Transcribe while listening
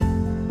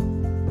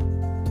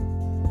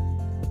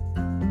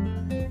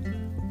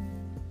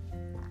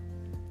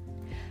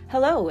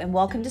Hello and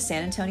welcome to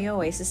San Antonio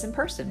Oasis in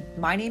Person.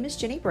 My name is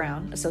Jenny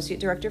Brown, Associate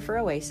Director for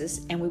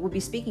Oasis, and we will be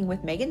speaking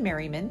with Megan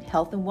Merriman,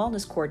 Health and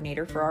Wellness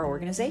Coordinator for our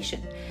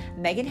organization.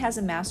 Megan has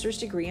a master's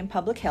degree in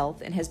public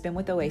health and has been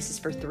with Oasis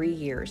for 3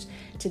 years.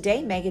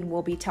 Today, Megan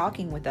will be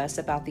talking with us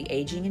about the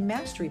Aging and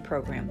Mastery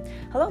program.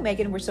 Hello,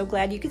 Megan. We're so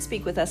glad you could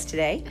speak with us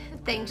today.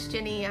 Thanks,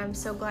 Jenny. I'm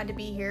so glad to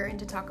be here and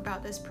to talk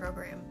about this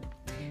program.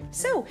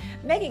 So,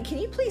 Megan, can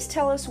you please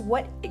tell us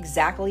what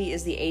exactly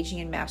is the Aging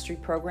and Mastery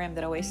program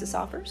that Oasis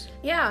offers?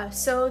 Yeah,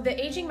 so the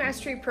Aging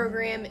Mastery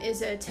program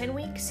is a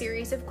 10-week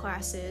series of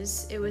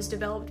classes. It was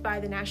developed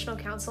by the National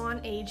Council on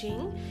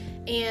Aging,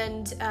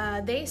 and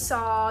they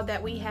saw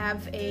that we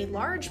have a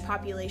large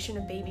population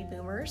of baby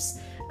boomers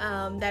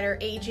that are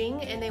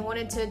aging, and they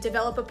wanted to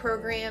develop a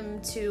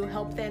program to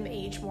help them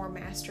age more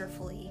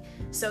masterfully.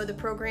 So the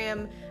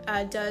program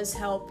does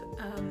help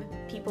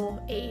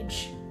people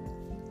age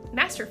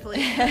masterfully.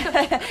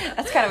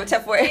 That's kind of a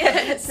tough way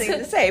to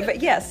say,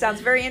 but yes, sounds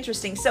very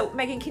interesting. So,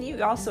 Megan, can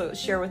you also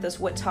share with us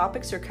what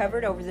topics are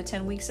covered over the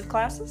 10 weeks of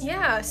classes?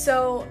 Yeah,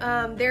 so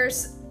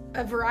there's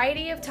a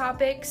variety of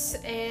topics,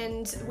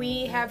 and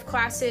we have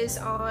classes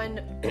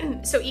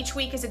on, so each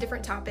week is a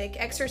different topic: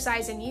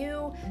 exercise and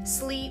you,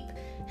 sleep,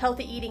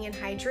 healthy eating and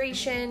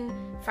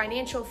hydration,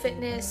 financial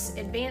fitness,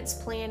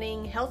 advanced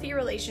planning, healthy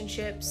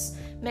relationships,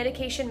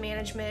 medication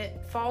management,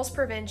 falls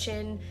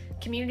prevention,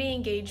 community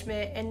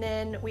engagement, and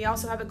then we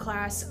also have a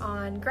class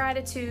on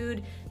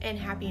gratitude and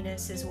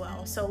happiness as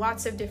well. So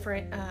lots of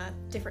different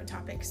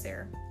topics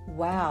there.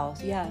 Wow,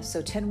 yeah,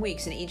 so 10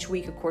 weeks, and each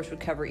week, of course, would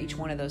cover each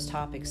one of those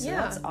topics. So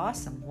Yeah. That's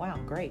awesome. Wow,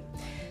 great.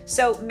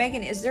 So,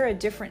 Megan, is there a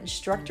different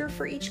instructor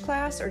for each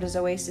class, or does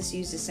Oasis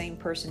use the same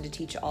person to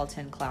teach all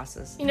 10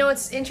 classes? You know,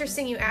 it's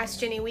interesting you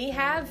asked, Jenny. We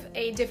have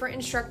a different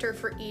instructor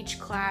for each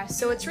class,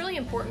 so it's really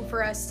important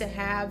for us to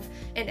have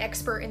an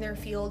expert in their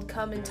field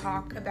come and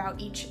talk about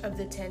each of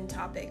the 10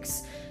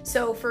 topics.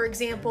 So, for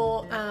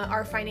example,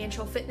 our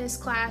financial fitness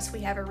class, we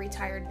have a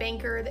retired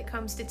banker that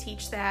comes to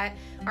teach that.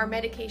 Our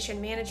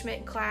medication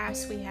management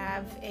class, we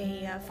have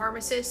a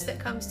pharmacist that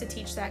comes to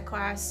teach that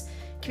class.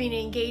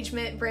 Community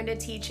engagement, Brenda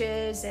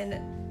teaches,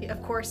 and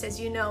of course, as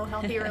you know,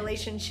 healthy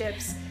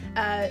relationships,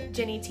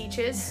 Jenny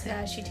teaches.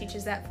 She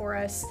teaches that for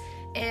us.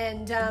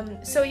 And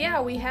so yeah,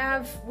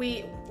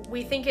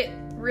 we think it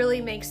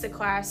really makes the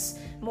class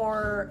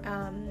more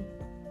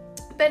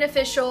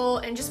beneficial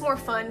and just more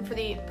fun for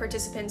the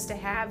participants to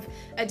have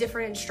a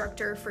different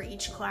instructor for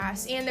each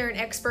class, and they're an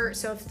expert,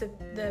 so if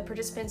the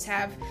participants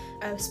have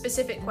a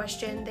specific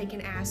question, they can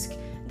ask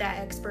that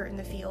expert in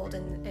the field,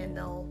 and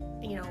they'll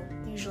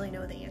usually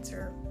know the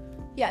answer.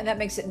 Yeah, and that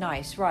makes it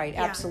nice, right?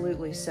 Yeah.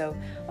 Absolutely. So,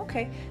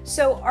 okay.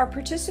 So, are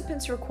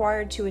participants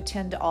required to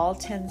attend all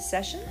 10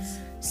 sessions?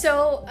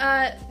 So,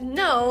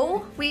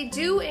 no, we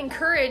do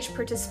encourage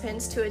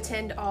participants to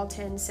attend all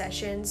 10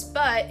 sessions,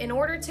 but in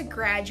order to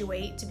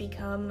graduate to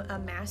become a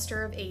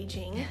master of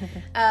aging,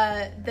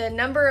 the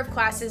number of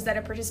classes that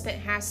a participant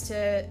has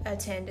to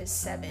attend is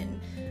 7.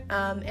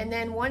 And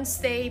then once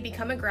they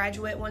become a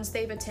graduate, once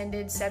they've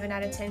attended 7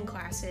 out of 10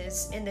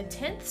 classes, in the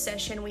 10th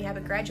session, we have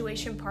a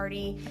graduation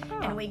party,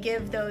 and we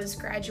give those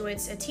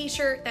graduates a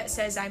t-shirt that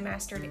says "I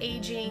mastered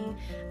aging,"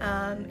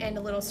 and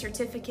a little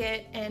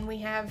certificate, and we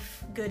have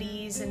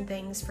goodies and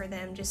things for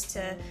them just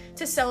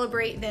to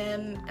celebrate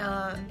them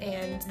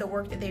and the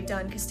work that they've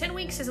done, because 10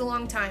 weeks is a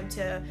long time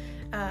to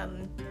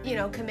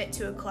commit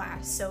to a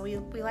class, so we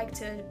like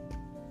to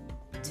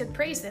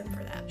praise them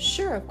for that.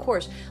 Sure, of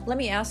course. Let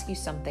me ask you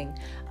something.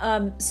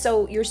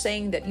 So you're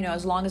saying that,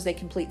 as long as they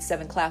complete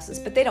 7 classes,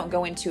 but they don't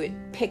go into it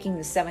picking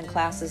the 7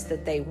 classes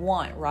that they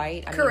want,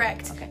 right?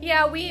 Correct. Okay.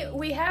 Yeah,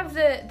 we have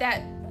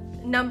that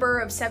number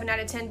of 7 out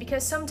of 10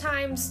 because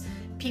sometimes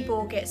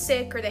people get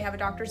sick or they have a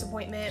doctor's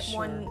appointment.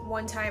 Sure.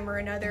 one time or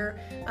another.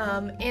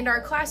 And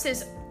our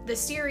classes, the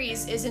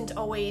series isn't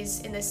always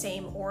in the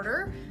same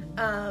order.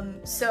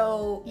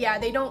 So yeah,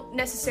 they don't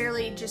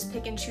necessarily just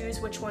pick and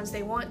choose which ones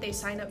they want. They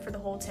sign up for the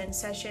whole 10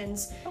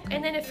 sessions. Okay.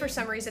 And then if for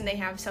some reason they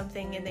have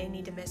something and they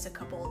need to miss a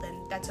couple, then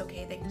that's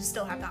okay. They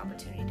still have the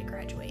opportunity to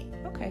graduate.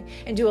 Okay.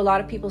 And do a lot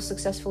of people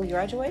successfully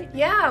graduate?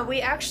 Yeah,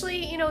 we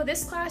actually,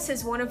 this class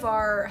is one of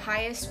our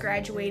highest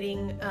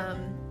graduating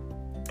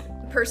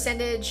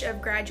percentage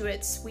of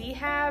graduates. We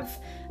have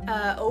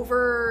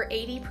over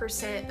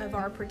 80% of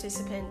our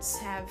participants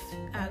have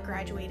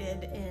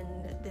graduated in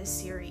this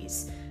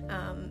series.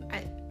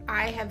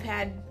 I have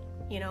had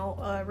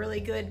a really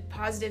good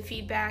positive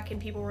feedback,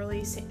 and people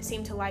really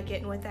seem to like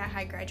it, and with that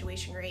high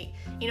graduation rate,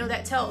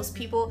 that tells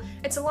people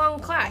it's a long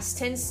class,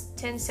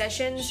 10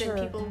 sessions. Sure.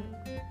 And people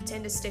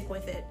tend to stick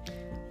with it.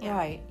 Yeah.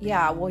 Right.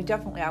 Yeah. Well,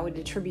 definitely, I would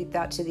attribute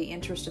that to the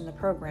interest in the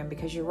program,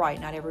 because you're right.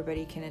 Not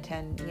everybody can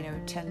attend,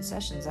 10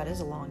 sessions. That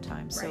is a long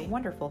time. So Right.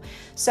 Wonderful.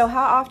 So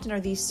how often are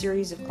these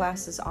series of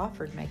classes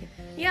offered, Megan?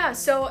 Yeah.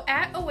 So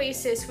at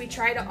Oasis, we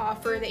try to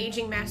offer the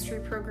Aging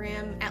Mastery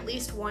program at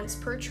least once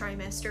per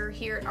trimester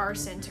here at our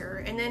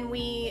center. And then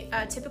we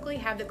typically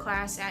have the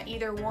class at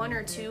either 1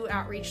 or 2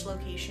 outreach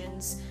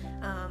locations.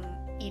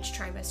 each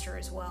trimester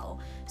as well.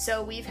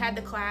 So we've had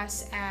the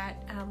class at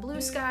Blue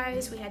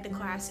Skies, we had the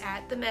class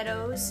at the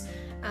Meadows,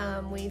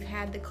 we've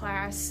had the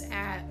class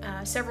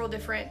at several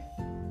different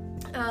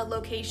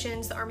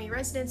locations, the Army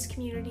Residence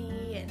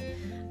Community,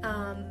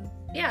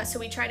 and so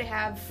we try to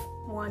have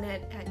one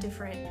at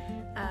different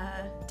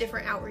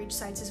outreach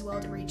sites as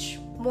well to reach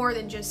more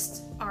than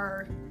just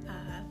our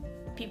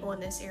people in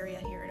this area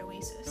here at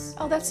Oasis.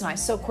 Oh, that's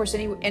nice. So, of course,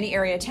 any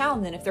area of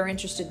town, then if they're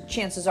interested,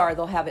 chances are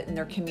they'll have it in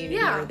their community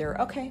or their,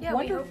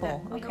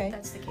 wonderful. We hope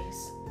that's the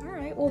case. All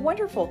right. Well,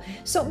 wonderful.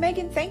 So,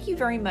 Megan, thank you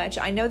very much.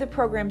 I know the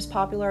program's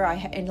popular.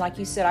 And like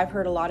you said, I've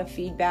heard a lot of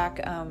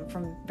feedback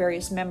from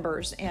various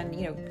members.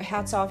 And,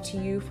 hats off to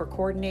you for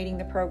coordinating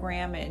the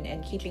program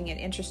and keeping it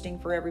interesting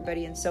for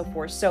everybody and so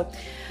forth. So,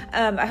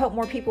 I hope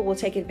more people will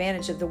take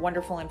advantage of the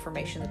wonderful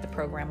information that the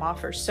program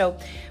offers. So,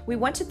 we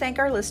want to thank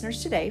our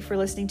listeners today for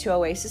listening to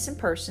Oasis in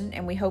Person,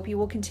 and we hope you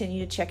will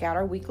continue to check out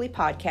our weekly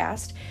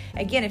podcast.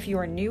 Again, if you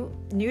are new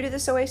to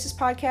this Oasis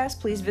podcast,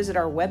 please visit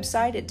our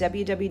website at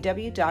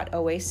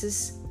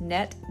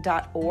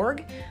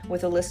www.oasisnet.org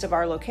with a list of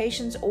our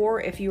locations,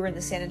 or if you are in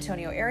the San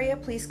Antonio area,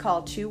 please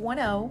call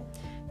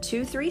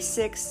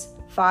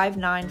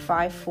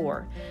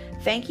 210-236-5954.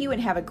 Thank you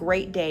and have a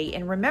great day.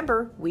 And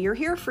remember, we are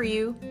here for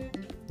you.